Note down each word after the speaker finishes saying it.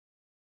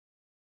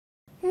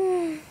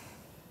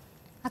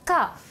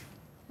Akak,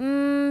 do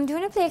you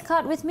want to play a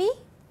card with me?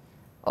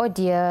 Oh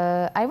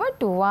dear, I want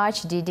to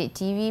watch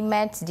EduwebTV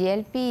Maths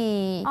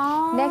DLP.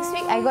 Next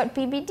week I got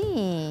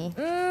PBD.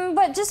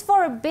 But just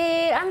for a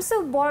bit. I'm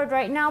so bored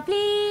right now.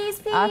 Please,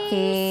 please.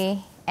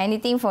 Okay,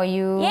 anything for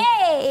you.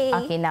 Yay!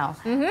 Okay, now.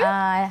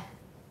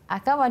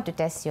 Akak want to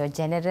test your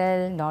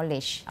general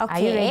knowledge. Okay.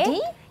 Are you ready?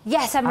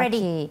 Yes, I'm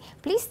ready. Okay.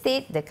 Please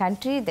state the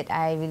country that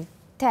I will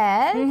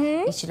tell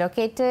is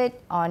located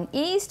on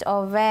east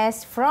or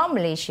west from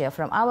Malaysia,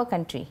 from our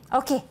country.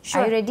 Okay,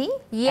 sure. Are you ready?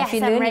 Yes, Have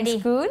you I'm learned ready. in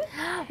school?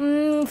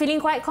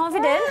 Feeling quite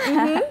confident.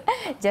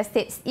 Just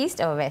state east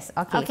or west.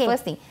 Okay,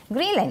 first thing.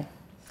 Greenland.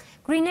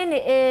 Greenland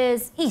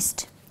is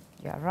east.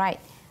 You're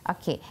right.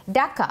 Okay.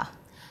 Dhaka.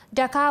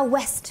 Dhaka,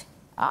 west.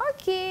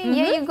 Okay,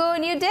 here you go,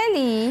 New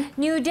Delhi.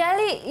 New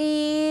Delhi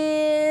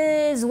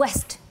is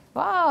west.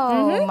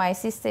 Wow, my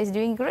sister is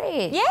doing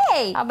great.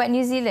 Yay! How about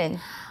New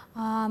Zealand?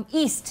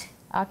 East.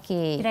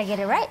 Okay. Did I get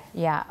it right?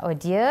 Yeah. Oh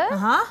dear.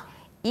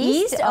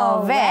 East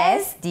or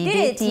west,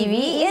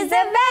 EduwebTV is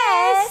the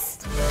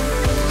best.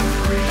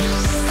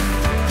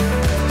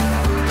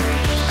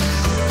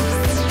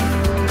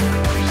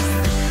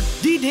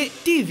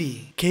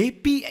 EduwebTV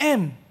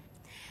KPM.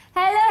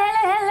 Hello.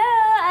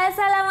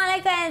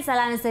 Assalamualaikum and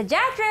salam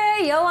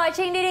sejahtera. You're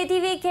watching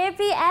EduwebTV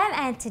KPM,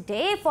 and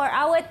today for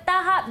our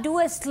Tahap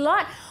 2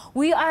 slot,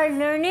 we are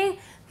learning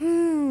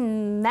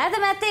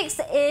mathematics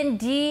in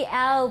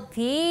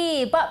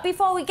DLP. But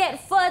before we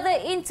get further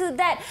into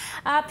that,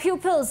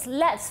 pupils,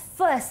 let's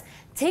first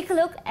take a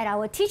look at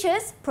our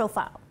teacher's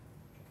profile.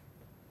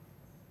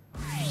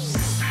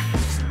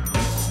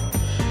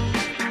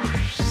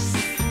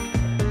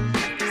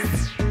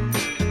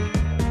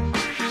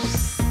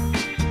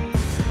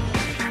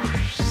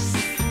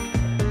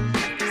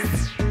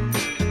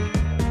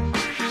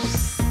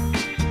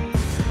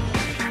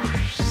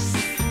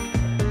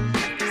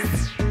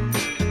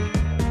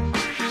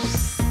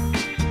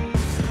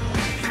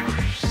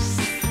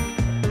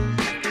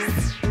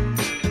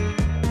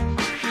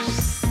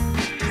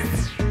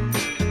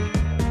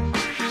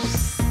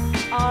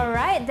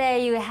 There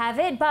you have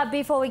it. But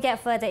before we get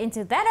further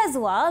into that as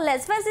well,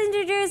 let's first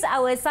introduce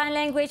our sign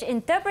language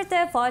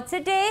interpreter for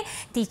today,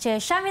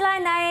 Teacher Syamila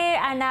Nair,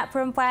 anak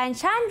perempuan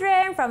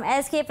Chandran from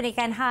SK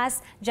Pendidikan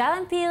Khas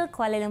Jalan Pil,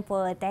 Kuala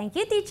Lumpur. Thank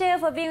you, teacher,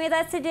 for being with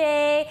us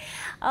today.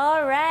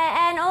 Alright,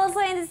 and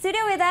also in the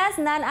studio with us,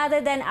 none other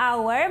than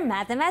our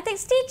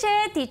mathematics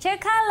teacher, Teacher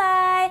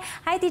Kalai.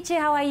 Hi, teacher,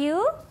 how are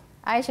you?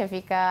 Hi,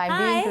 Shafika. I'm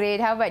doing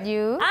great. How about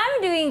you? I'm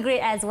doing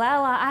great as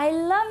well. I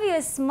love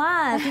your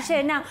smile,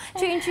 teacher. Now,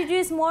 to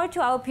introduce more to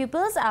our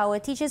pupils, our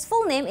teacher's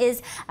full name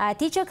is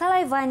Teacher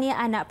Kalai Vani,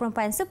 anak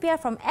perempuan Supiah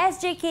from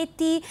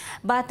SJKT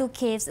Batu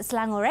Caves,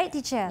 Selangor. Right,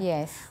 teacher?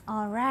 Yes.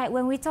 All right.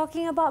 When we're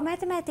talking about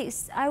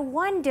mathematics, I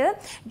wonder,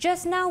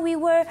 just now we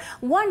were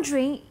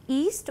wondering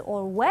east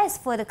or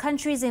west for the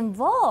countries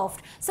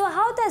involved. So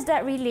how does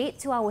that relate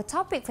to our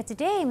topic for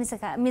today, Miss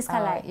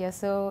Kalai?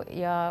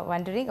 You're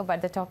wondering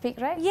about the topic,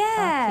 right?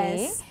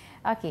 Yes.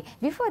 Okay.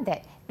 Before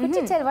that, could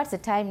you tell what's the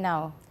time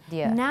now,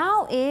 dear?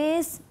 Now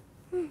is...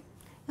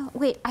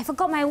 wait, I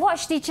forgot my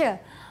watch, teacher.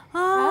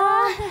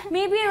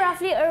 Maybe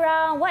roughly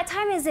around... What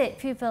time is it,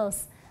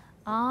 pupils?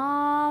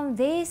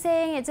 They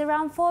saying it's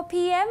around 4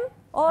 p.m.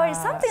 or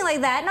something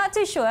like that. Not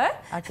too sure.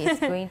 Okay, it's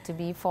going to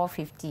be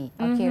 4:50.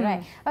 Okay,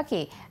 right.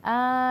 Okay.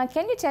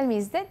 Can you tell me,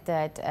 is that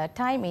the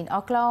time in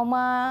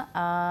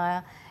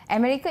Oklahoma,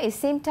 America is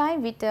same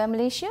time with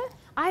Malaysia?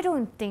 I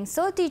don't think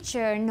so,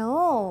 teacher.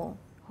 No.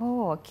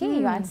 Oh, okay.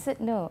 You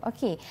answered no.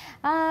 Okay.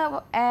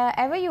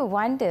 Ever you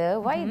wonder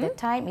why the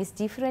time is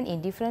different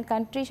in different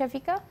countries,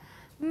 Shafika?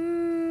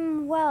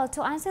 Well,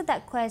 to answer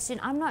that question,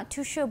 I'm not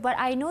too sure. But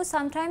I know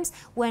sometimes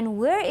when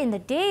we're in the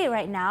day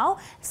right now,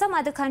 some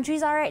other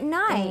countries are at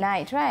night. At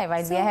night, right.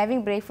 While we are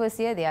having breakfast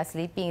here, they are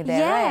sleeping there,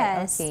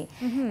 yes. right?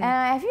 Okay.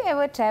 Have you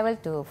ever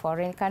traveled to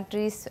foreign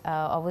countries,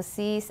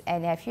 overseas,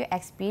 and have you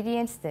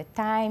experienced the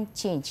time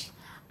change?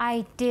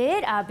 I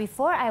did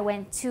before I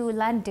went to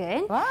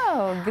London.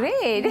 Wow,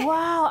 great.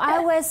 Wow, I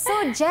was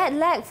so jet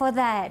lagged for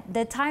that.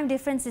 The time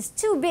difference is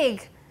too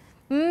big.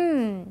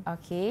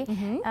 Okay.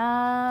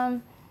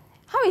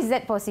 How is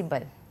that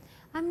possible?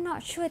 I'm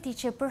not sure,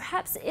 teacher.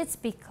 Perhaps it's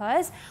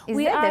because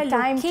we are the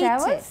time located.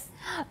 travels?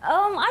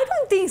 I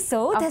don't think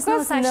so. There's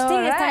no such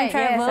thing as time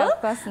travel. Yes,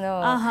 of course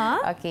no.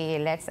 Okay,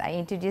 let's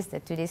introduce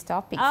today's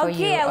topic for you.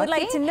 Okay, I would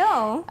like to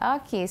know.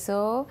 Okay,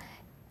 so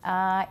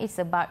it's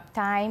about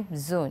time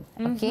zone.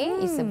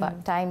 Okay, it's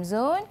about time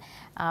zone.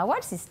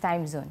 What is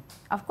time zone?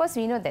 Of course,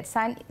 we know that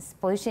sun's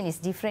position is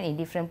different in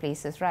different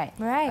places, right?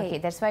 Right. Okay,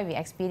 that's why we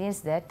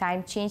experience the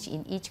time change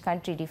in each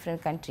country,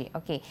 different country.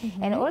 Okay,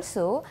 and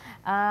also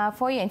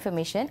for your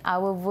information,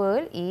 our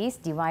world is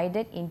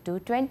divided into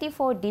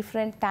 24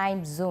 different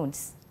time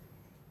zones.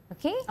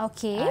 Okay.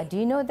 Okay. Do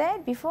you know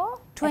that before?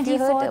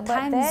 24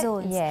 time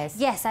zones. Yes.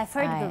 Yes, I've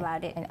heard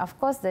about it. And of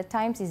course, the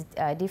times is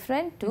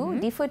different to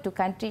differ to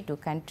country to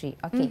country.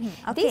 Okay.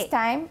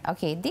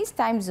 Okay. This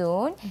time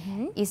zone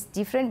is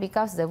different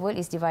because the world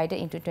is divided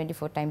into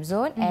 24 time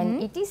zone,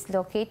 and it is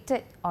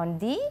located on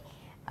the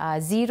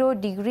 0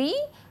 degree,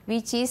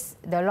 which is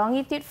the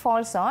longitude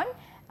falls on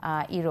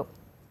Europe.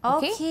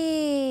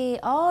 Okay.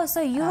 Oh, so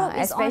Europe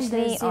is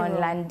especially on on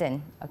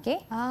London. Okay.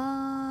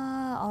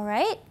 All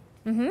right.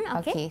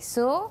 Okay.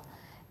 So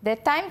the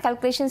time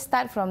calculation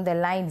start from the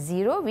line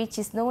 0, which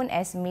is known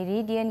as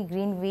Meridian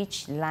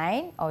Greenwich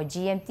line or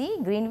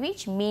GMT,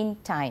 Greenwich Mean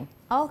Time.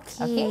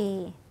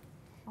 Okay.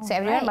 So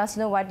everyone must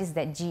know what is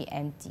that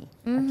GMT.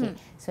 Okay.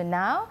 So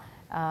now,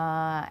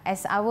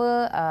 as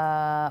our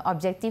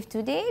objective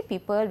today,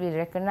 people will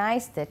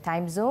recognize the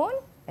time zone,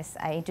 as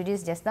I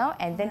introduced just now,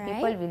 and then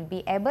people will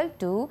be able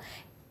to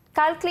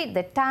calculate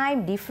the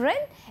time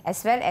difference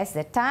as well as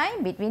the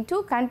time between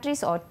two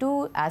countries or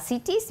two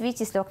cities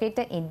which is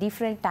located in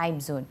different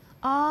time zone.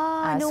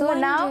 So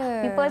now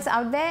people's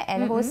out there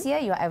and hosts here,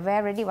 you are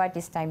aware already what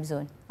is time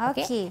zone.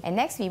 Okay. And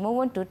next we move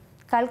on to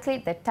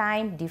calculate the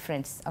time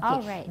difference.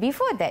 Okay.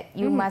 Before that,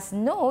 you must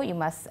know, you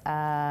must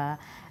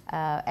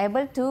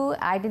able to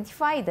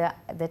identify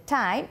the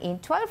time in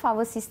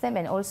 12-hour system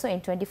and also in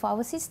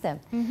 24-hour system.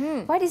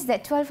 What is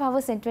that 12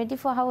 hours and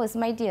 24 hours,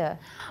 my dear?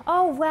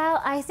 Oh,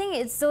 well, I think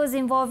it's those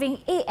involving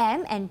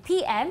AM and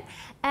PM.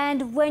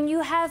 And when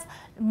you have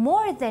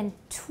more than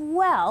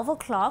 12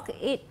 o'clock,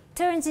 it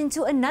turns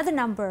into another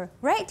number,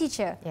 right,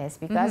 teacher? Yes,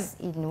 because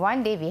in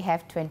one day we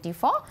have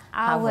 24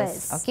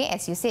 hours. Okay,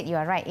 as you said, you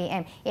are right,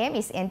 AM. AM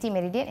is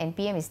anti-meridian and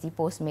PM is the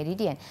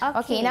post-meridian.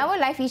 Okay, in our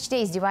life, each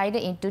day is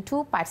divided into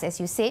two parts, as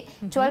you said,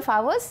 12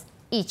 hours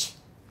each,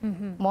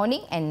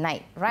 morning and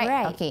night,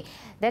 right? Okay,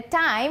 the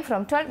time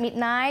from 12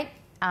 midnight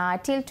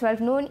till 12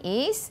 noon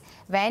is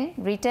when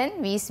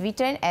is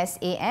written as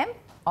AM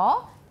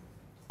or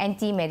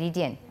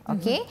anti-meridian.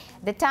 Okay,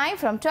 the time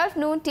from 12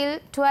 noon till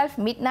 12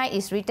 midnight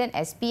is written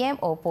as PM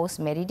or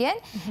post-meridian,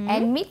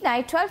 and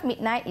midnight, 12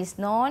 midnight is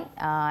known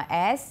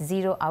as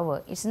 0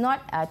 hour. It's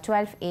not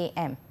 12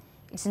 AM.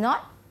 It's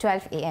not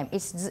 12 AM.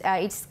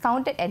 It's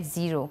counted at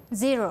 0.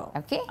 0.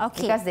 Okay.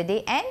 Because the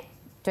day end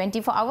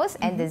 24 hours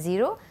and the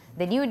 0.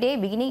 The new day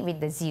beginning with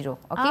the 0.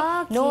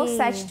 Okay. No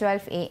such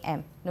 12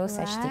 AM. No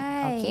such thing.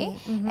 Okay.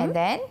 And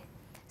then.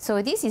 So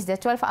this is the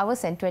 12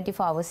 hours and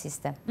 24 hour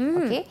system.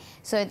 Okay.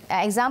 So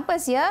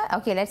examples here.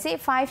 Okay, let's say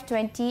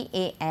 5:20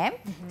 AM.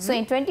 So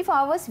in 24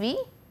 hours we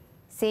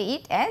say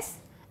it as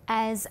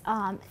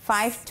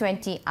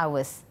 5:20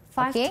 hours.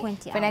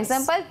 5:20 For an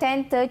example,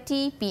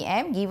 10:30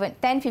 PM given,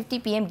 10:50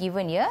 PM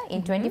given here.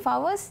 In 24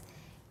 hours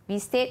we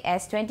state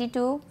as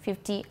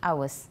 22:50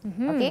 hours.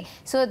 Okay.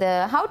 So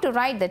how to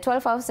write the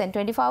 12 hours and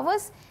 24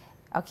 hours?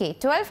 Okay,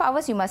 12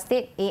 hours you must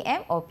state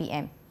AM or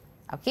PM.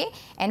 Okay,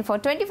 and for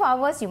 24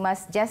 hours, you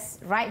must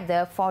just write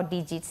the 4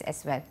 digits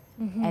as well,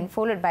 and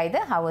followed by the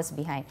hours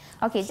behind.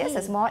 Okay, just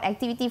a small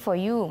activity for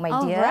you, my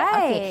dear.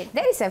 Okay,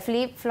 there is a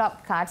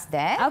flip-flop cards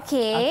there.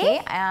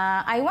 Okay,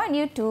 I want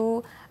you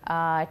to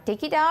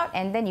take it out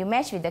and then you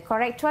match with the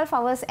correct 12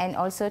 hours and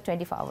also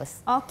 24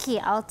 hours.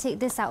 Okay, I'll take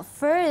this out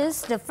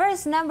first. The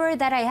first number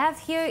that I have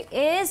here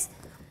is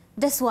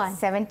this one.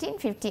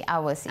 1750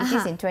 hours. It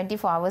is in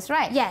 24 hours,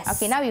 right? Yes.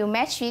 Okay, now you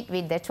match it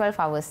with the 12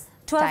 hours.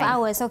 12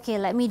 hours. Okay,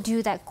 let me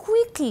do that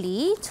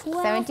quickly.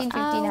 12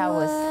 15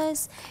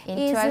 hours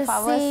in 12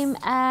 hours. Same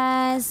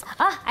as...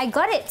 I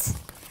got it.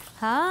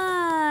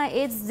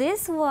 It's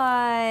this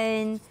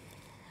one.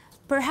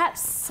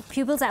 Perhaps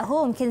pupils at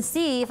home can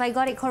see if I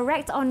got it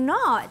correct or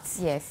not.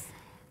 Yes.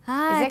 Is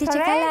that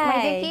correct,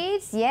 my dear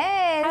kids?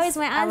 Yes. How is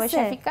my answer?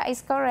 Our Shafiqah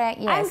is correct.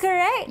 Yes. I'm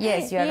correct?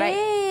 Yes, you are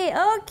right.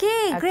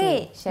 Okay,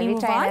 great. Shall we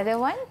try another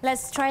one?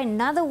 Let's try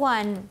another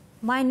one.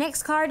 My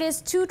next card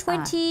is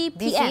 2:20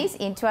 PM. This is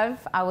in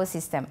 12-hour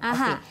system.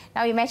 Okay.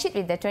 Now we match it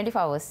with the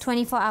 24 hours.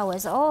 24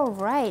 hours. All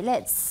right.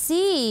 Let's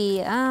see.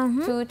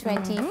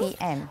 2:20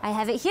 PM. I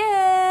have it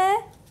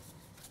here.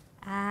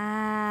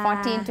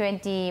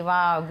 14:20.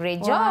 Wow,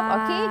 great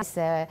job. Okay. It's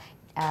a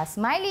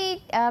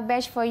smiley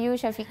badge for you,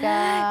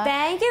 Shafiqah.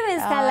 Thank you,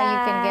 Ms. Kala. You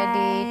can get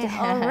it.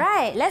 All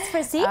right. Let's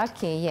proceed.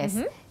 Okay. Yes.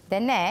 The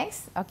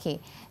next. Okay.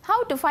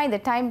 How to find the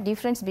time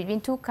difference between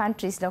two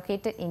countries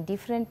located in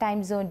different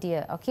time zone,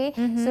 dear? Okay,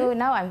 so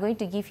now I'm going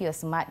to give you a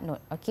smart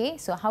note.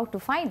 Okay, so how to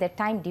find the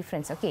time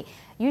difference? Okay,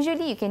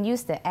 usually you can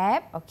use the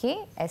app.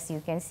 Okay, as you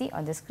can see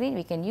on the screen,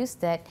 we can use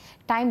that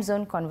time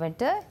zone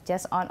converter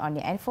just on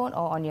your handphone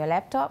or on your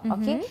laptop.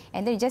 Okay,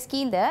 and then you just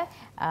key in the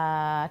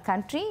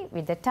country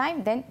with the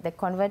time, then the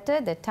converter,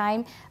 the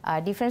time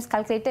difference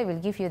calculator will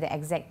give you the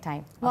exact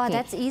time. Wow,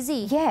 that's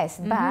easy. Yes,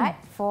 but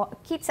for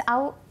kids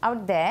out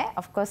there,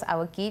 of course,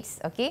 our kids,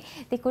 okay,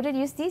 they couldn't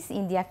use this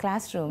in their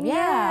classroom.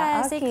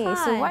 Yes, okay, they can't.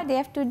 So what they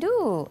have to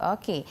do?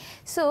 Okay,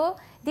 so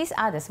these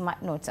are the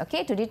smart notes.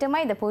 Okay, to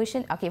determine the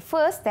position. Okay,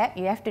 first step,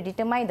 you have to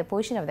determine the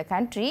position of the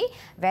country,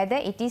 whether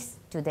it is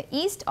to the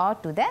east or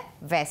to the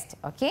west.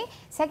 Okay.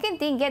 Second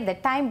thing, get the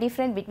time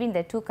difference between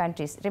the two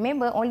countries.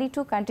 Remember, only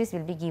 2 countries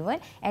will be given,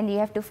 and you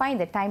have to find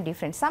the time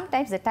difference.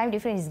 Sometimes the time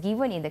difference is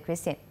given in the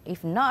question.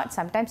 If not,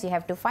 sometimes you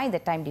have to find the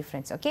time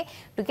difference. Okay.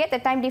 To get the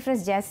time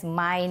difference, just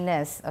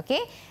minus.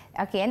 Okay.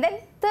 Okay. And then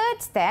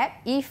third step,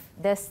 if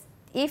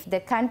the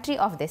country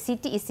of the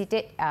city is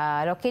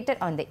located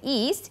on the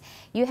east,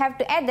 you have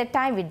to add the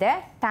time with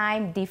the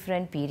time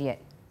different period.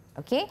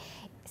 Okay.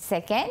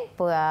 Second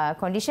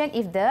condition,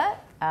 if the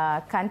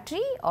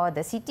country or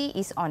the city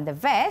is on the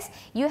west,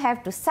 you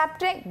have to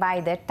subtract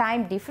by the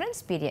time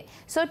difference period.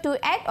 So to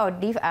add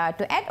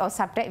or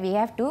subtract, we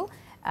have to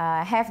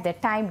have the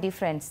time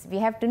difference. We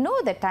have to know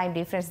the time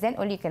difference, then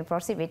only you can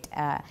proceed with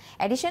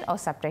addition or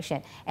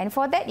subtraction. And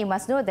for that, you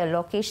must know the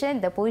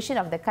location, the position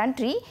of the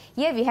country.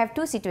 Here we have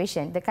two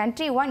situations. The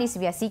country, one is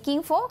we are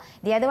seeking for,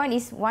 the other one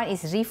is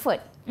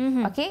referred.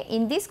 Okay,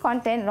 in this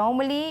content,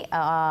 normally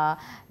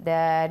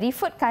the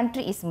referred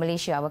country is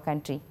Malaysia, our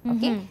country.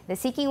 Okay, the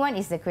seeking one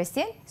is the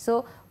question.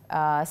 So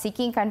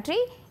seeking country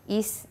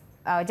is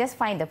just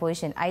find the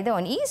position either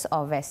on east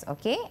or west.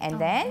 Okay, and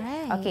then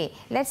okay,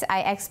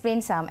 I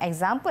explain some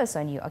examples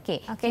on you.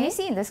 Okay, can you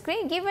see in the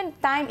screen? Given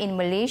time in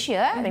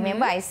Malaysia,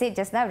 remember I said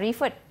just now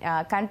referred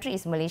country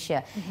is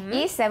Malaysia,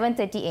 is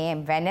 7:30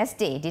 AM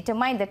Wednesday.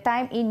 Determine the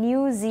time in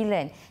New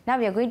Zealand. Now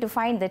we are going to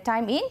find the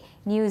time in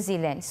New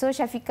Zealand. So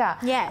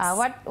Shafiqah,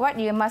 what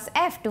you must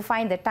have to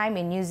find the time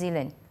in New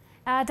Zealand?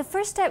 The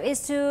first step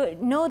is to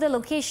know the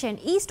location,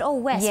 east or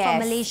west for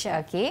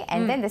Malaysia. Okay,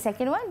 and then the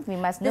second one, we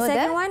must know the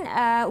second one,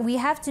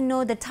 we have to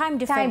know the time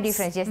difference. Time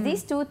difference, yes.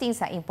 These two things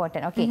are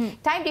important. Okay,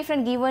 time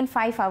difference given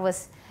 5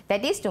 hours.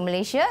 That is to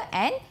Malaysia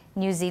and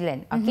New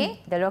Zealand.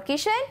 Okay, the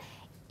location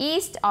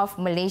east of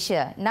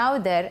Malaysia. Now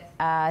the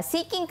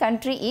seeking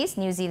country is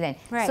New Zealand.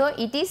 Right. So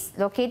it is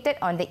located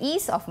on the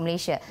east of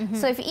Malaysia.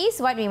 So if east,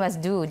 what we must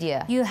do,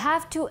 dear? You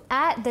have to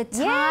add the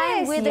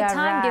time with the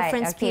time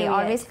difference period.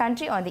 Always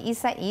country on the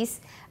east side is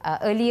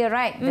earlier,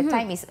 right? The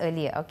time is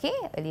earlier, okay?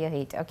 Earlier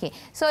hit, okay.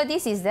 So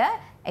this is the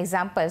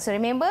example. So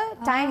remember,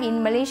 time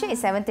in Malaysia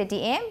is 7:30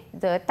 AM.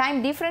 The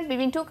time difference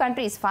between two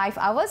countries is 5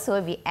 hours. So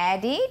we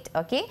add it,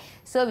 okay?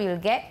 So we will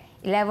get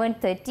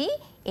 11:30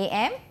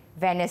 AM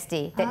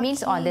Wednesday. That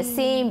means on the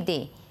same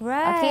day.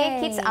 Right. Okay,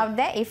 kids out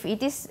there, if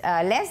it is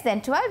less than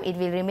 12, it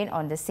will remain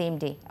on the same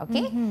day.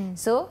 Okay.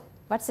 So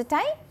what's the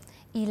time?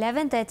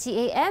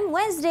 11:30 AM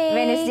Wednesday.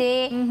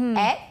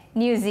 At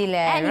New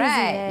Zealand, New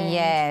Zealand.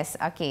 Yes.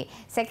 Okay.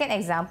 Second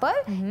example,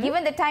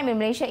 given the time in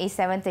Malaysia is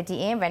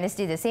 7:30 AM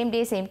Wednesday, the same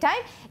day, same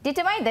time,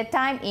 determine the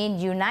time in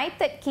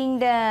United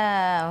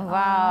Kingdom.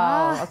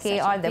 Wow.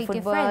 Okay, all the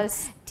football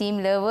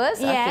team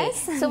lovers.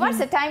 Yes. Okay. So what's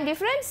the time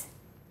difference?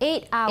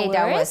 8 hours. 8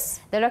 hours.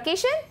 The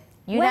location?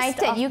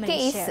 United UK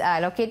Malaysia. is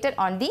located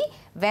on the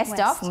west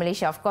of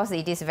Malaysia. Of course,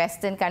 it is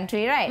western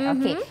country, right?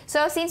 Okay.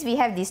 So since we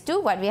have these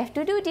two, what we have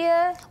to do,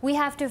 dear? We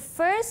have to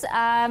first,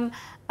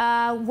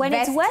 when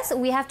it's west,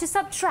 we have to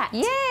subtract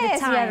the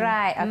time. You're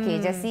right. Okay,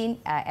 just see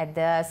at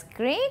the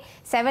screen,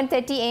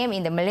 7:30 AM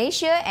in the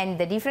Malaysia, and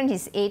the difference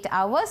is 8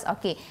 hours.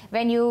 Okay,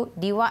 when you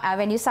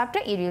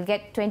subtract, it will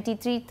get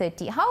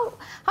 23:30.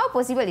 How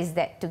possible is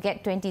that to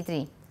get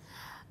 23?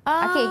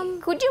 Okay,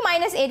 could you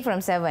minus 8 from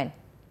 7?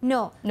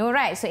 No. No,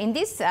 right. So in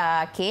this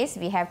case,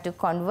 we have to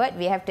convert.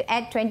 We have to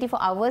add 24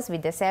 hours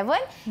with the 7,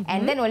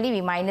 and then only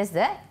we minus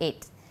the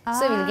 8.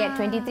 So we'll get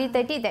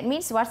 23:30. That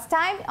means what's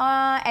time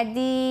at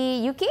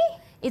the UK?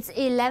 It's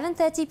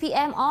 11:30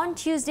 PM on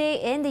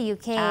Tuesday in the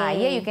UK.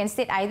 Here you can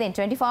state either in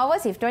 24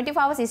 hours. If 24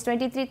 hours is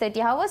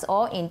 23:30 hours,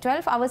 or in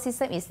 12-hour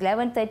system is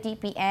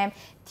 11:30 PM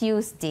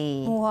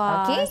Tuesday.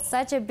 Wow, okay?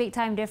 Such a big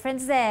time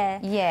difference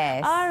there.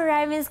 Yes. All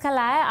right, Ms.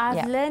 Kalai,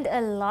 I've learned a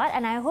lot,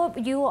 and I hope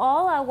you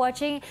all are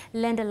watching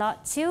learned a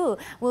lot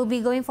too. We'll be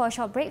going for a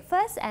short break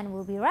first, and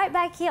we'll be right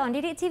back here on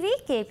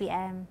EduwebTV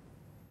KPM.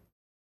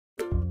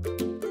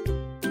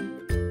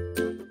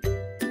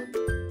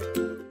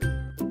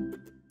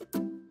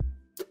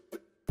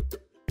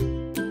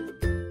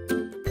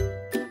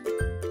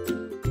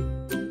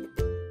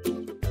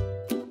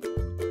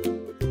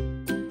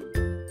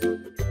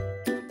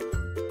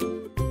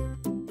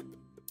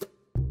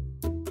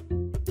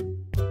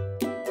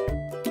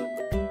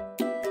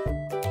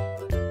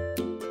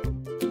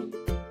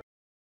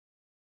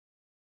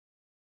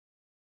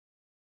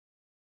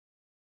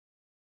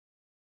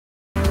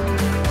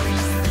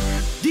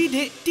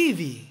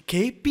 EduwebTV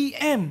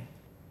KPM.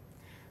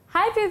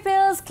 Hi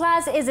pupils,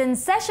 class is in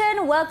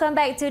session. Welcome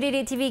back to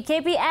EduwebTV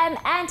KPM,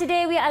 and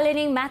today we are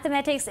learning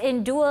mathematics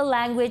in dual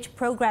language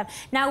program.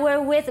 Now we're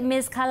with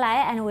Ms.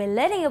 Kalai and we're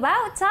learning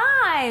about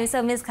time.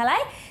 So Ms. Kalai,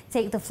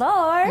 take the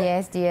floor.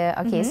 Yes, dear.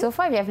 Okay, so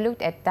far we have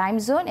looked at time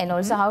zone and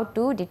also how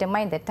to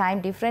determine the time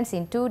difference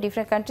in two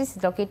different countries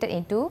located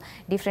in two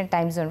different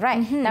time zone,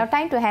 right? Now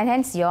time to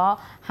enhance your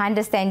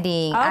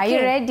understanding. Are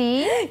you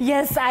ready?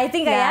 Yes, I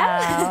think I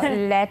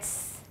am.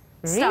 Let's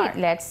start.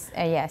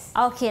 Yes.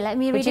 Okay, let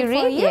me read it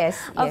for you. Yes.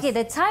 Okay,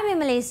 the time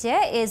in Malaysia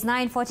is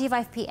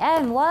 9:45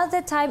 PM, while the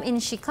time in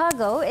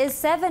Chicago is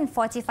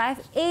 7:45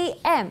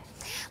 AM.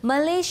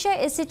 Malaysia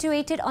is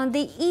situated on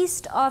the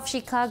east of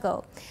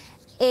Chicago.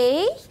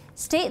 A.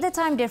 State the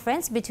time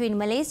difference between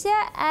Malaysia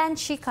and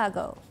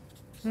Chicago.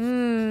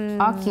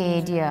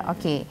 Okay, dear.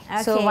 Okay.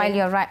 So while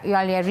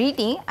you're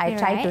reading, I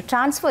try to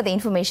transfer the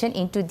information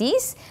into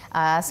this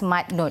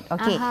smart note.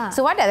 Okay.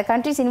 So what are the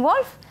countries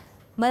involved?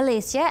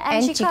 Malaysia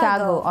and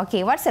Chicago.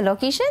 Okay, what's the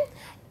location?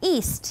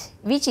 east.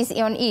 Which is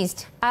on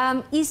east?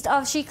 East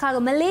of Chicago.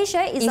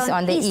 Malaysia is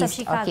on the east of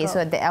Chicago. Okay,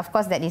 so of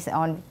course that is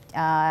on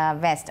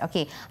west.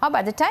 Okay, how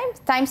about the time?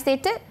 Time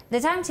stated? The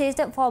time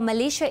stated for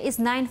Malaysia is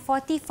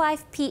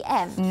 9:45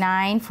 p.m.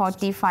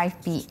 9:45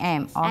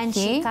 p.m. Okay. And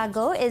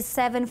Chicago is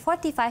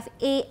 7:45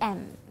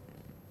 a.m.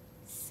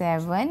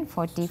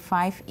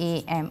 7:45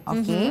 a.m.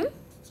 Okay.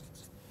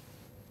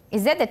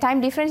 Is that the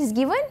time difference is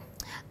given?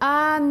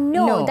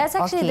 No, that's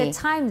actually the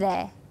time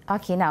there.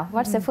 Okay, now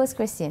what's the first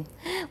question?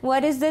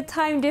 What is the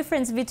time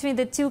difference between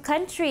the two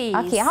countries?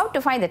 Okay, how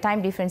to find the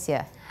time difference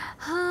here?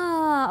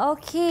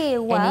 Okay,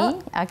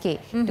 well...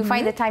 to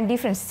find the time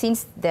difference,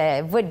 since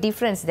the word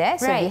difference there,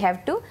 so we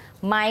have to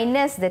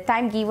minus the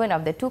time given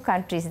of the two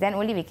countries, then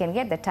only we can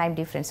get the time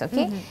difference,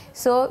 okay?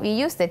 So, we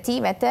use the T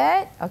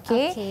method,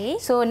 okay?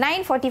 So,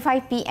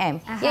 9:45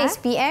 p.m. Here is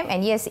p.m.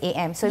 and here is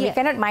a.m. So, we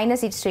cannot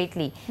minus it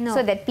straightly. No.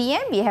 So, that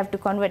p.m. we have to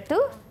convert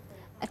to?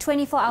 A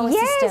 24-hour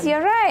system. Yes, you're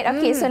right.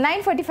 Okay, so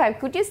 9:45.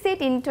 Could you state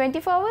in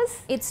 24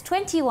 hours? It's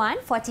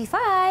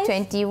 21:45.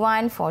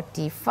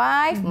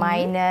 21:45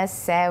 minus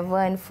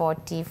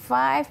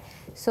 7:45.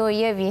 So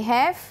here we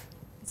have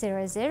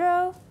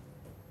 00.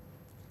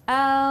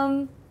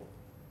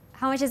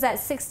 How much is that?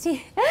 14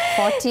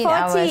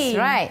 hours,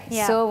 right?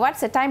 Yeah. So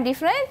what's the time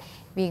difference?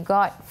 We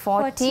got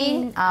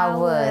 14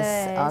 hours.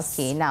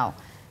 Okay, now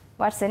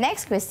what's the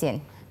next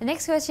question? The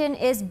next question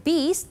is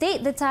B.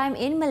 State the time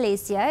in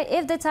Malaysia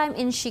if the time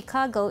in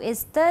Chicago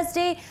is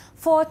Thursday,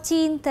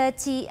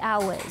 14:30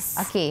 hours.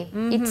 Okay,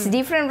 it's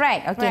different,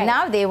 right? Okay,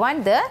 now they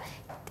want the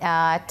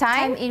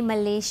time in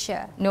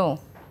Malaysia.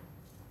 No.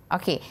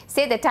 Okay,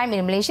 say the time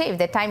in Malaysia if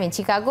the time in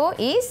Chicago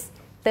is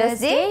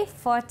Thursday,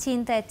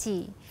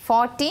 14:30.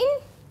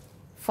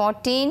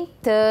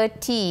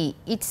 14:30.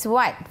 It's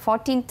what?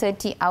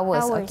 14:30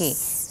 hours. Okay,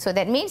 so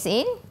that means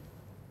in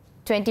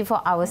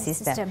 24-hour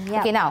system.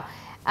 Okay, now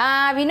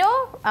we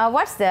know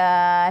what's the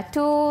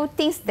two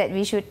things that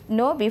we should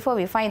know before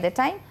we find the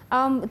time?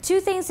 Two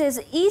things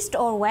is east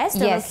or west,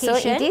 the location. So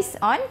it is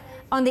on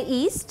the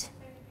east.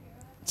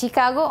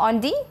 Chicago on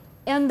the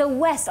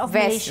west of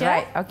Malaysia.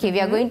 Right. Okay, we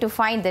are going to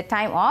find the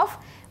time of,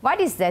 what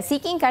is the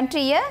seeking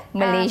country here?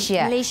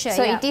 Malaysia.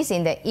 So it is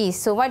in the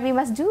east. So what we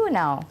must do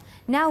now?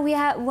 Now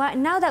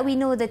that we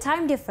know the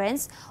time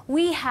difference,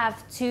 we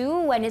have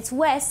to, when it's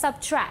west,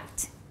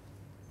 subtract.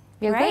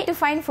 We are going to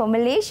find for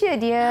Malaysia,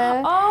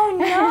 dear. Oh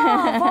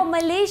no, for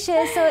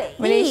Malaysia, so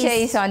Malaysia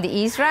east. is on the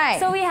east, right?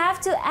 So we have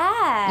to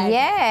add.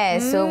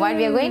 Yes, so what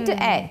we are going to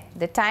add?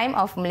 The time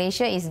of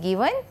Malaysia is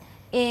given?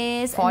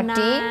 Is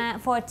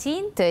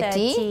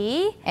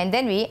 14:30. And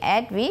then we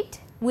add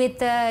with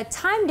the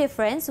time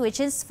difference,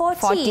 which is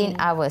 14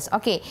 hours.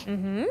 Okay,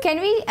 can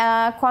we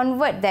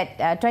convert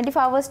that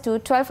 24 hours to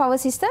 12-hour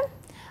system?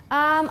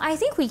 I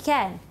think we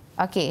can.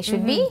 Okay,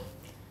 should be?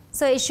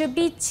 So it should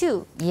be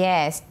 2.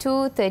 Yes,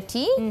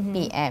 2:30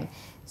 p.m.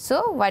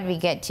 So what we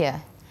get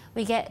here?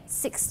 We get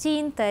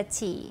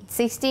 16:30.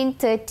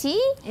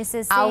 16:30 is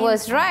the same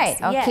hours, right?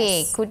 Yes.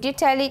 Okay, could you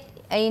tell it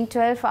in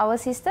 12-hour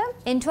system?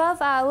 In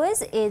 12 hours,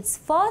 it's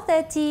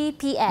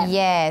 4:30 p.m.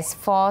 Yes,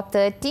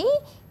 4:30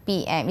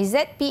 p.m. Is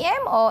that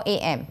p.m. or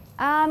a.m.?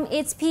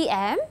 It's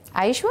p.m.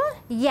 Are you sure?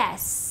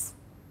 Yes,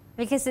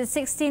 because it's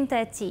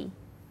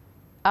 16:30.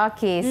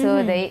 Okay,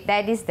 so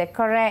that is the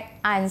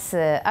correct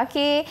answer.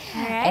 Okay,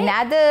 right.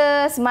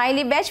 Another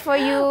smiley badge for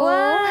you.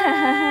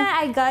 Wow,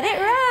 I got it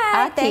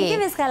right. Thank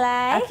you, Miss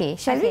Kalai. Okay,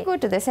 shall we go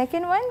to the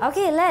second one?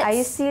 Okay, let's. Are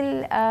you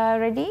still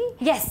ready?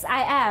 Yes,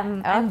 I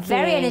am. I'm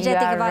very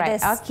energetic about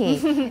this.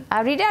 Okay,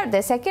 read out the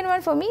second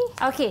one for me.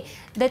 Okay,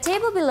 the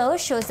table below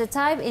shows the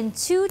time in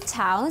two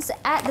towns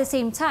at the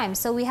same time.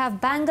 So we have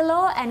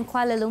Bangalore and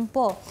Kuala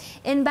Lumpur.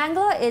 In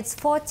Bangalore, it's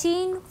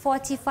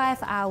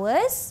 14:45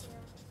 hours.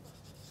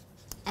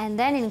 And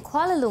then in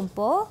Kuala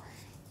Lumpur,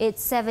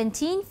 it's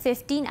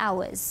 17:15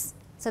 hours.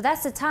 So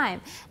that's the time.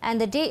 And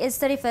the date is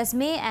 31st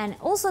May and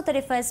also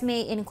 31st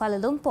May in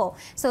Kuala Lumpur.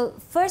 So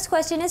first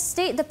question is,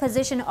 state the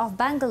position of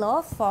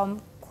Bangalore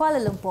from Kuala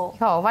Lumpur.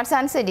 Oh, what's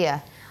the answer,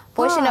 dear?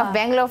 Position of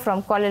Bangalore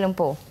from Kuala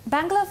Lumpur.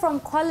 Bangalore from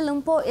Kuala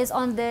Lumpur is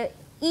on the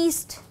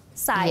east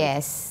side.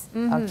 Yes.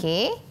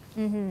 Okay.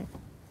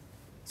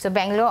 So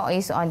Bangalore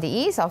is on the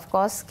east. Of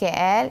course,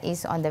 KL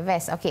is on the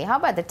west. Okay, how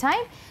about the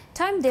time?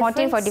 Time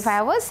difference. 14:45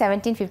 hours,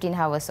 17:15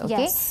 hours.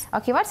 Okay. Yes.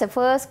 Okay, what's the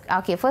first?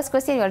 Okay, first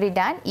question you already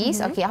done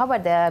is, okay, how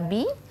about the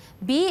B?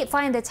 B,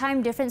 find the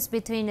time difference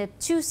between the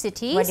two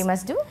cities. What you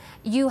must do?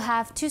 You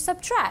have to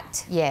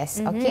subtract. Yes.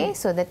 Okay,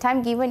 so the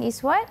time given is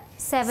what?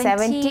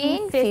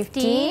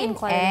 17:15 in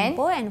Kuala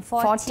Lumpur and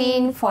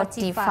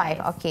 14:45.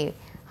 Okay.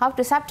 How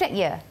to subtract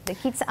here? The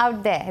kids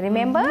out there,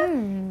 remember?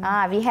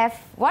 We have,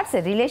 what's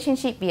the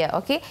relationship here?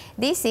 Okay,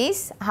 this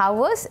is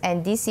hours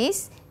and this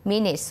is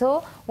minutes.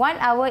 So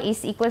 1 hour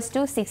is equals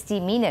to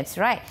 60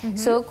 minutes, right?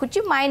 So could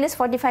you minus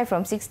 45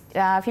 from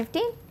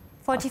 15?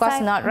 45? Of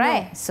course not,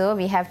 right? No. So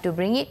we have to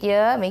bring it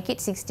here, make it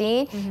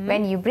 16.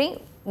 When you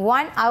bring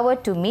 1 hour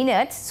to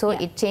minutes, so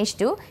it changed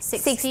to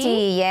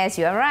 60.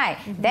 Yes, you are right.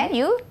 Then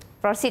you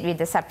proceed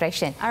with the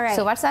subtraction. All right.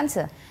 So what's the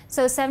answer?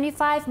 So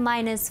 75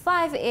 minus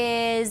 5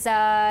 is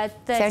 30.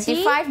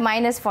 75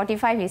 minus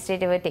 45, you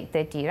straight away take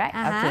 30, right?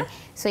 Okay.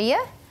 So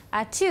here?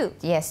 2.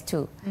 Yes,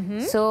 2.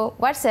 So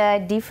what's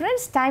the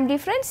difference, time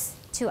difference?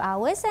 2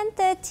 hours and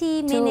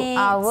 30 minutes. 2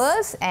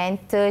 hours and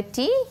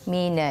 30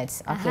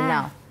 minutes. Okay,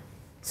 now.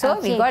 So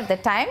we got the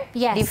time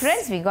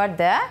difference, we got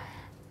the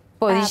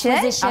position.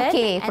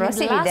 Okay, and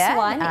proceed the with last that.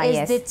 one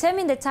is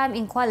determine the time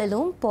in Kuala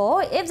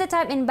Lumpur if the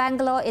time in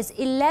Bangalore is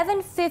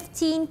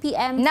 11:15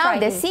 p.m. Now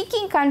Friday. the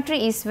seeking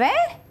country is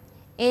where?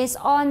 Is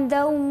on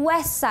the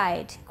west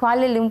side.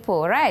 Kuala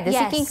Lumpur, right? The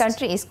Yes. seeking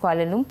country is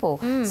Kuala Lumpur.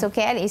 So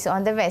KL is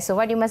on the west. So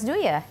what you must do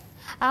here?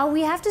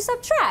 We have to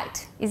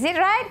subtract. Is it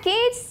right,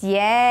 kids?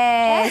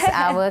 Yes,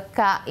 our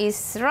car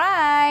is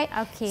right.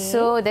 Okay.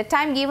 So the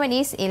time given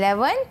is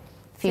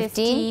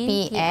 11:15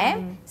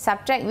 p.m.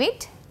 Subtract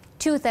with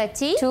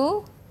 2:30.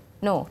 2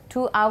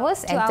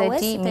 hours and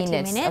 30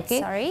 minutes.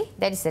 Okay. Sorry.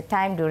 That is the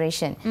time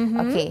duration.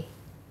 Okay.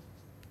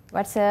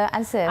 What's the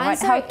answer?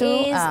 Answer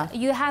is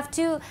you have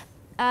to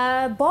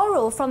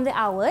borrow from the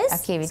hours.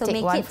 Okay, we so take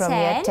make one it from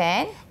 10, here,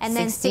 10, and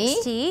then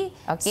 60.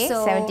 Okay,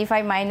 so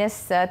 75 minus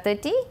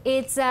 30.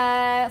 It's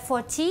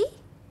 40.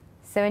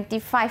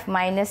 75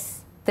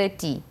 minus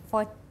 30.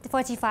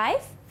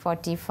 45.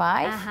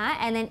 45.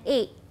 And then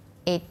 8.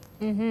 8.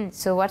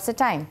 So what's the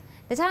time?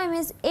 The time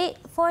is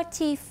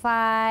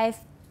 8:45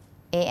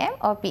 AM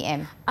or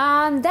PM?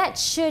 That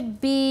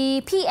should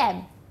be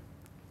PM.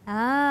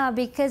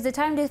 Because the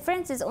time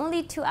difference is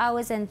only 2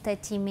 hours and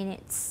 30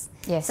 minutes.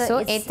 Yes,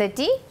 so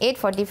 8:30,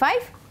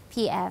 8:45?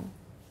 PM.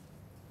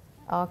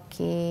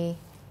 Okay.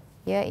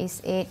 Here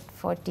is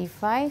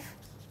 8:45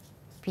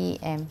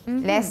 PM.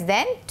 Less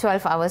than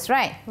 12 hours,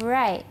 right?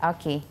 Right.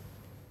 Okay.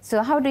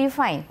 So how do you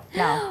find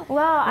now?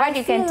 Well, what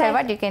you can tell,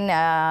 what you can...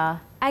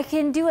 I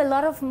can do a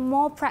lot of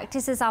more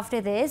practices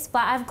after this,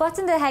 but I've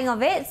gotten the hang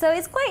of it, so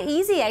it's quite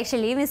easy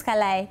actually, Miss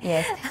Kalai.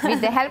 Yes,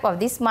 with the help of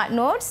these smart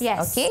notes,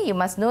 okay, you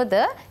must know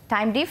the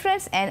time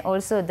difference and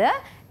also the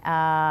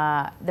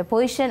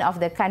position of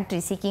the country,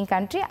 seeking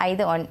country,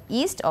 either on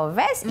east or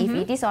west. If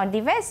it is on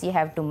the west, you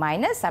have to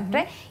minus,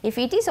 subtract.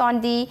 If it is on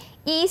the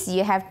east,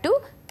 you have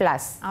to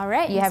plus. All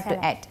right, you have to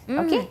add.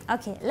 Okay.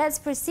 Okay, let's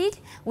proceed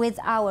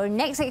with our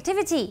next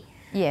activity.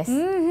 Yes.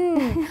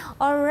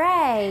 All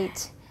right.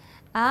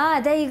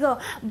 There you go.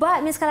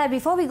 But Miss Kala,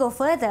 before we go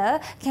further,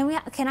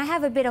 can I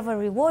have a bit of a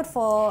reward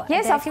for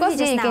yes, the of course.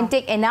 just You now? can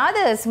take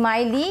another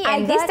smiley,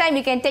 and this time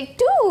you can take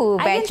 2 batches.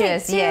 I can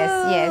take 2. Yes,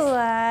 yes.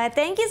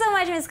 Thank you so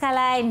much, Miss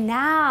Kala.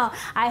 Now,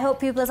 I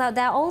hope pupils out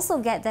there also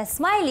get their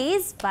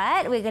smileys.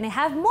 But we're going to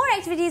have more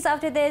activities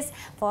after this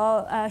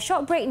for a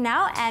short break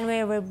now, and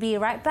we will be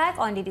right back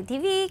on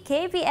EduwebTV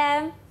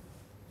KPM.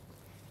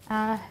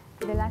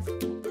 The last.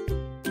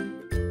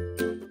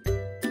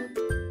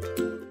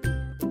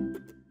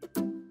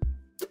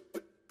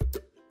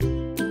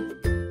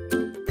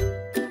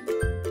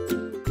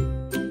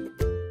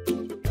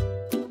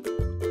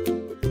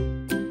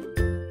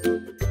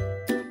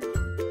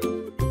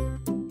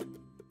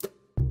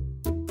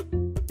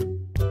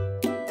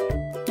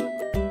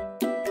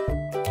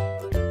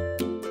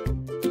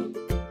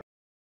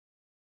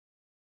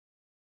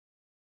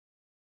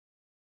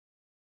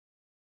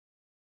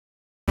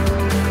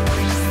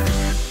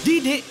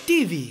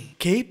 EduwebTV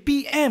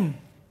KPM.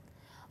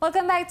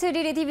 Welcome back to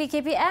EduwebTV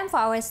KPM for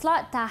our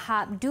slot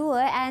Tahap 2.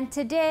 And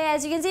today,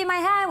 as you can see in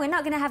my hand, we're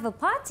not going to have a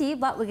party,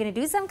 but we're going to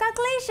do some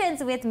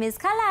calculations with Miss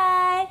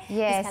Kalai.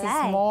 Yes,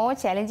 it's more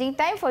challenging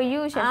time for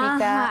you,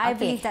 Shafika. I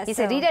believe that's It's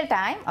a riddle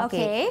time.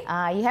 Okay.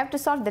 You have to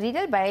solve the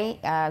riddle by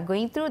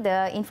going through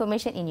the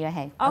information in your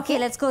hand. Okay,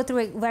 let's go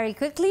through it very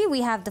quickly.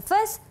 We have the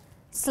first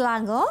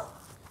Selangor.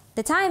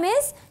 The time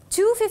is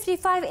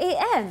 2:55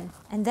 a.m.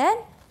 And then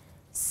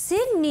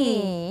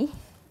Sydney.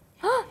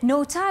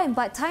 No time,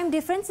 but time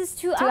difference is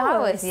 2 hours. 2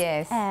 hours,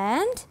 yes.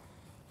 And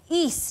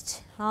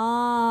East.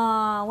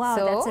 Wow,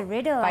 so, that's a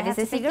riddle. I have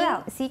to figure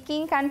out.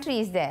 Seeking country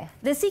is there.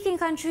 The seeking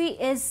country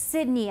is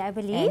Sydney, I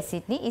believe. And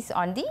Sydney is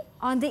on the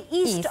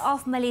east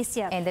of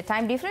Malaysia. And the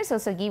time difference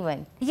also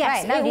given.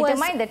 Yes, right, now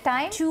determine the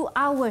time. 2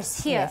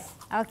 hours here. Yes.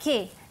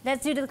 Okay,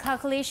 let's do the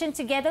calculation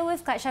together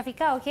with Kak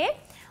Shafika, okay?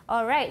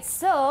 All right,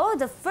 so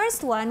the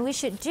first one we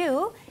should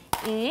do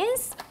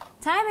is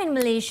time in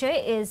Malaysia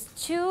is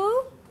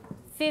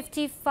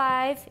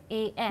 2:55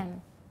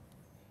 a.m.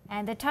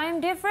 And the time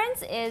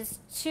difference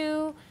is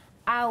 2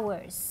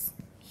 hours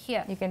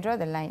here. You can draw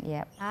the line,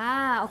 yeah.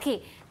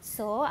 Okay.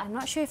 So I'm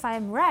not sure if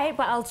I'm right,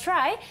 but I'll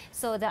try.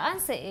 So the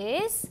answer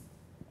is...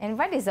 And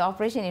what is the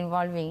operation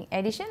involving?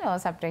 Addition or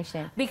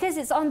subtraction? Because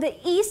it's on the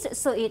east,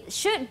 so it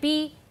should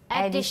be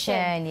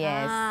addition.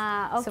 Yes.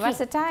 Okay. So what's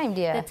the time,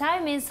 dear? The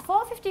time is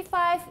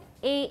 4:55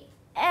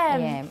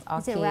 a.m. Okay.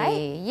 Is it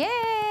right?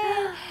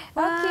 Yeah.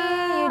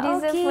 Okay, you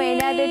deserve for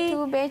another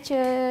 2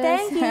 batches.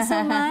 Thank you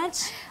so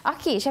much.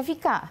 Okay,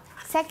 Shafika,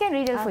 second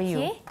riddle for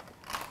you.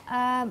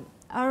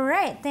 All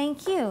right,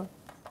 thank you.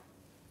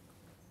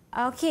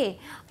 Okay,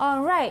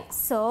 all right.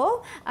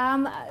 So,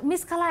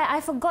 Miss Kalai,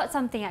 I forgot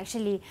something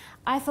actually.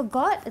 I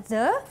forgot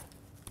the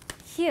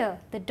here,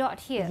 the dot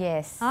here.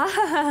 Yes.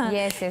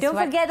 Yes. Don't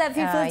forget that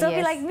people don't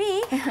be yes. like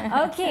me.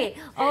 Okay.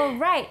 All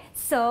right.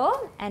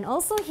 So, and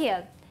also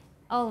here.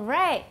 All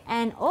right.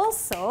 And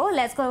also,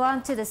 let's go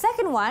on to the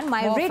second one.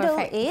 My riddle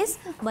is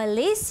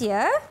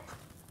Malaysia.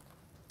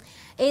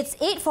 It's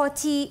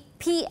 8:40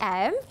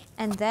 p.m.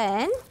 and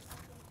then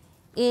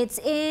it's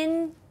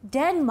in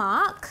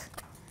Denmark.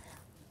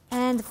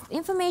 And the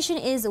information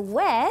is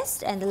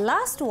west. And the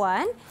last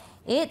one,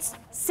 it's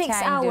 6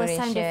 hours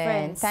time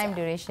difference. Time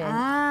duration.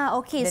 Ah,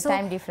 okay. The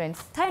time difference.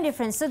 Time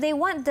difference. So they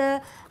want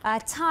the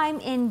time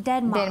in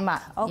Denmark.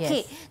 Denmark.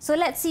 Okay. Yes. So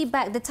let's see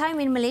back. The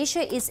time in Malaysia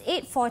is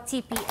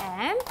 8:40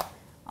 p.m.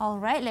 All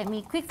right. Let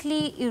me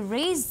quickly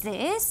erase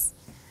this.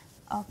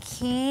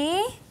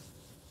 Okay.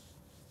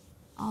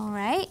 All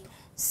right.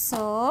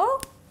 So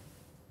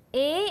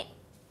 8:40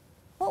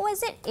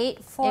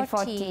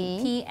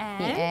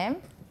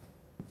 p.m.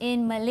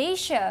 in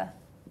Malaysia.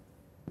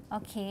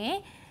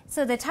 Okay.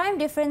 So the time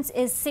difference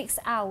is 6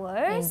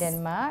 hours.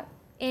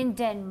 In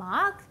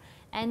Denmark.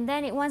 And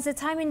then it wants the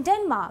time in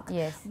Denmark.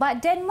 Yes.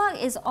 But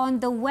Denmark is on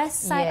the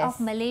west side of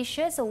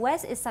Malaysia. So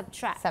west is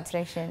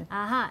subtraction.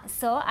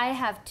 So I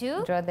have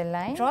to draw the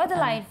line. Draw the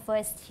line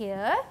first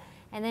here.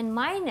 And then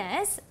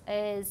minus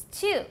is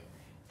 2.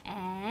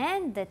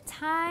 And the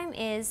time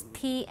is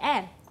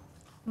PM.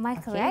 Am I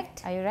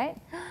correct? Are you right?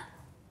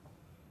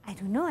 I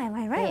don't know. Am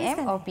I right?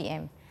 AM or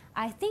PM?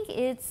 I think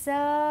it's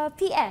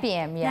PM.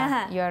 PM,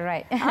 yeah. You're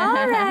right.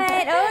 All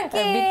right,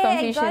 okay. A big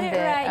confusion got it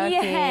there. right,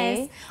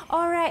 Okay. yes.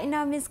 All right,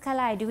 now Ms.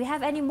 Kalai, do we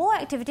have any more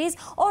activities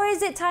or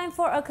is it time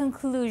for a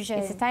conclusion?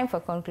 It's time for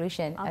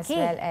conclusion as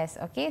well as,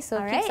 so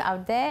kids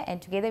out there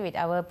and together with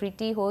our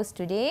pretty host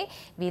today,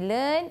 we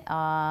learn,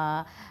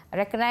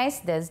 recognize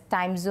the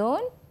time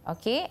zone,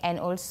 and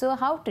also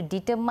how to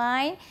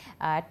determine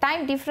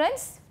time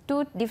difference.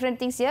 Two different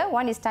things here.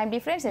 One is time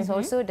difference and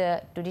also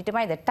to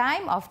determine the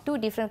time of two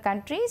different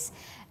countries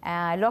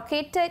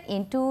located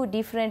in two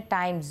different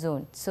time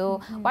zones.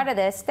 So what are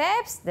the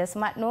steps? The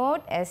smart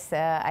note as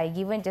I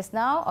given just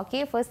now.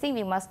 Okay, first thing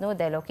we must know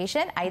the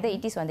location. Either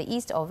it is on the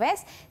east or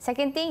west.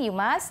 Second thing, you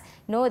must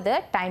know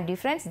the time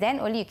difference. Then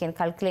only you can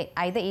calculate.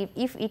 Either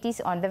if it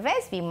is on the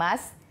west, we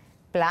must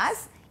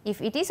plus.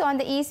 If it is on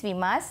the east, we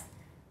must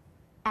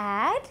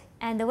add.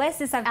 And the west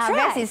is subtract.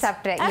 West is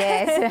subtract,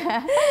 yes.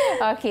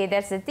 Okay,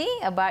 that's the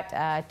thing about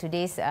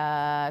today's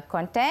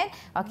content.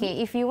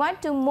 Okay, if you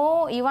want to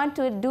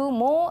do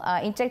more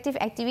interactive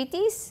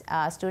activities,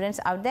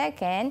 students out there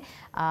can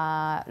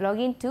log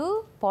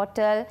into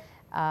portal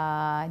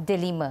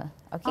Delima.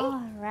 Okay.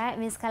 All right,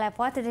 Ms. Kalai,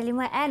 portal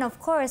Delima, and of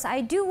course, I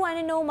do want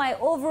to know my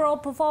overall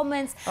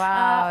performance.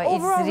 Wow,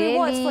 overall it's really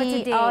rewards for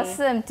today.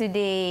 Awesome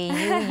today.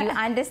 You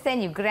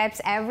understand, you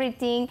grasp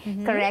everything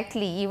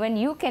correctly. Even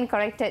you can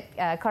correct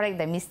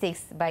the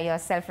mistakes by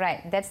yourself,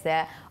 right? That's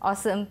the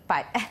awesome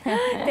part.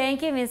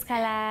 Thank you, Ms.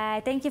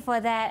 Kalai. Thank you for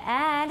that.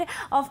 And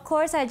of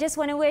course, I just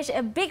want to wish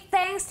a big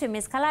thanks to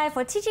Ms. Kalai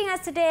for teaching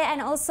us today,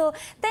 and also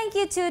thank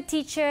you to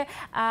teacher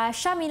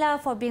Shamila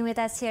for being with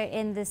us here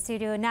in the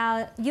studio.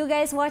 Now, you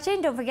guys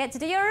watching, don't forget to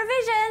do your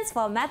revisions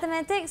for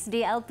mathematics,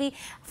 DLP,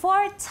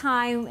 for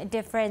time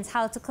difference,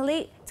 how to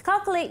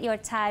calculate your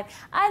time.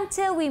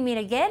 Until we meet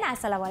again,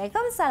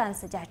 Assalamualaikum, salam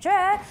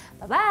sejahtera.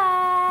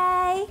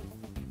 Bye-bye.